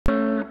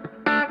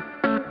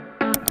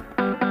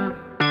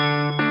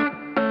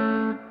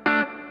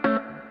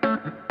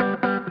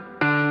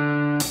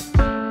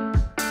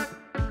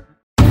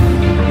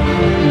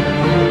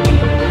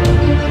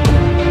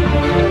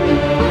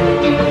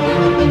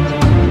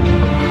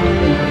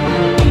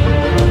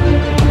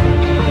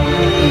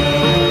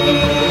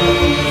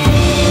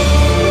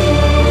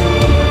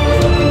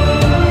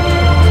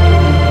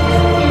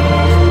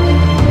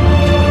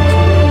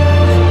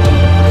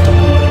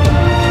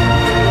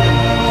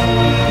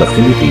The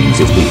Philippines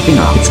is beefing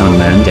up its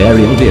unmanned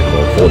aerial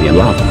vehicle for the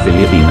U.A.V.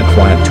 Philippine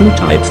acquired two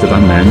types of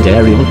unmanned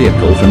aerial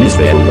vehicle from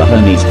Israel, the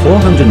Hermes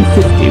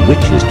 450,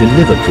 which is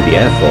delivered to the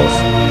Air Force,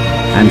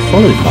 and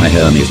followed by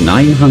Hermes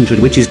 900,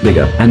 which is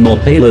bigger and more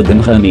payload than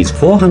Hermes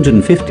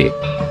 450.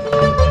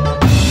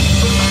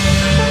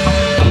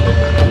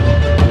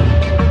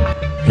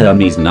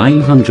 Hermes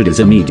 900 is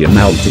a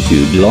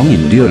medium-altitude,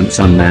 long-endurance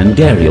unmanned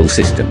aerial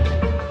system.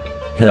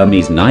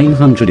 Hermes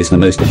 900 is the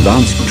most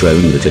advanced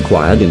drone that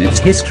acquired in its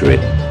history.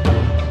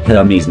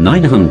 Hermes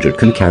 900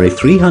 can carry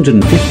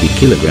 350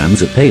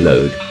 kilograms of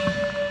payload.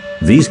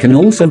 These can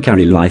also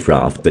carry life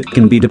raft that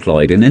can be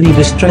deployed in any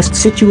distressed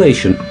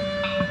situation.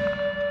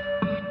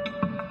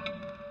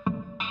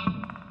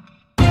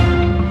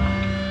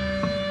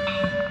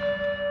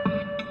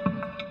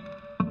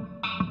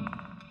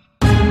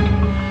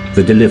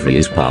 The delivery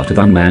is part of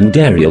Unmanned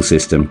Aerial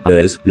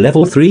System's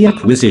Level 3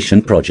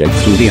 acquisition project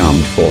through the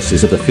Armed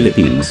Forces of the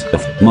Philippines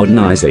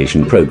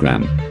modernization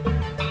program.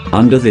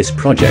 Under this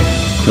project,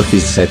 UAV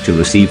is set to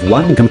receive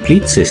one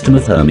complete system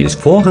of Hermes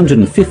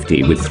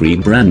 450 with 3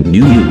 brand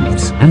new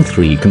U.A.Vs and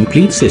 3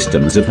 complete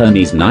systems of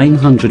Hermes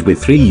 900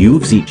 with 3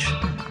 U.A.Vs each.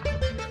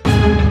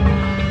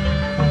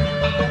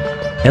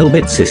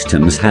 Elbit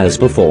Systems has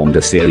performed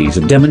a series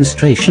of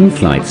demonstration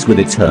flights with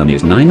its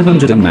Hermes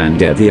 900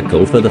 unmanned air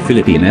vehicle for the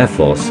Philippine Air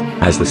Force,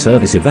 as the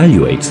service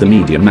evaluates the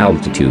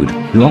medium-altitude,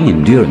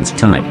 long-endurance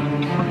type.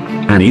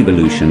 An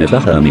evolution of the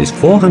Hermes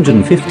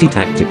 450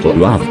 tactical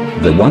U.A.V,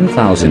 the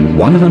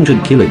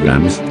 1,100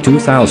 kilograms,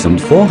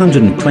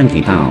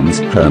 2,420 pounds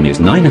Hermes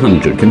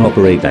 900 can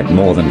operate at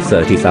more than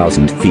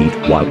 30,000 feet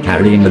while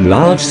carrying a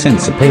large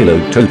sensor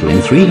payload totaling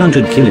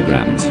 300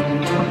 kilograms.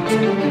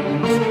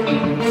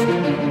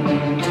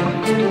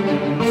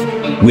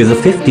 With a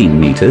 15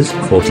 meters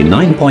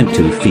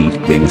 (49.2 feet)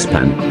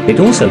 wingspan, it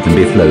also can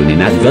be flown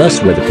in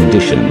adverse weather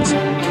conditions.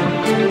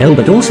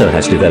 Elbit also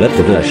has developed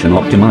a version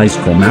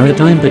optimized for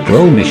maritime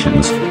patrol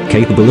missions,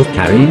 capable of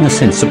carrying a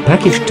sensor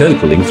package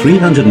totaling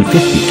 350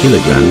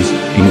 kilograms,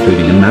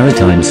 including a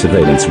maritime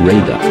surveillance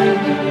radar,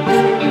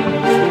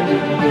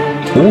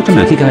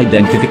 automatic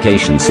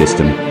identification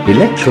system,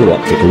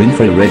 electro-optical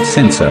infrared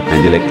sensor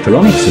and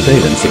electronic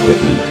surveillance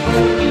equipment.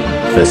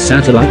 The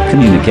satellite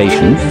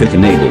communication fit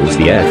enables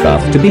the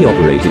aircraft to be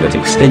operated at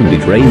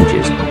extended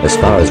ranges, as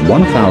far as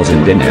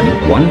 1,000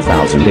 nm,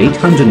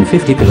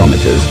 1,850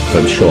 kilometers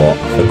from shore,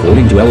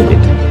 according to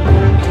Elbit.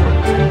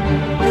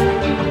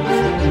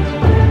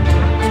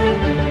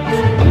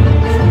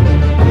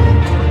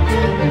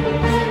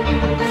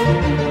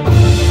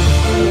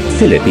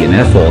 Philippine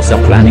Air Force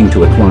are planning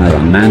to acquire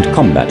unmanned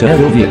combat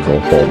aerial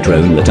vehicle or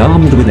drone that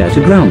armed with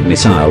air-to-ground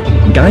missile,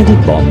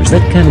 guided bombs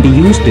that can be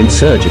used in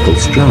surgical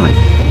strike.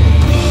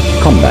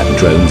 Combat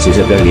drones is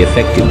a very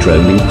effective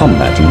drone in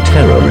combating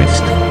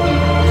terrorists.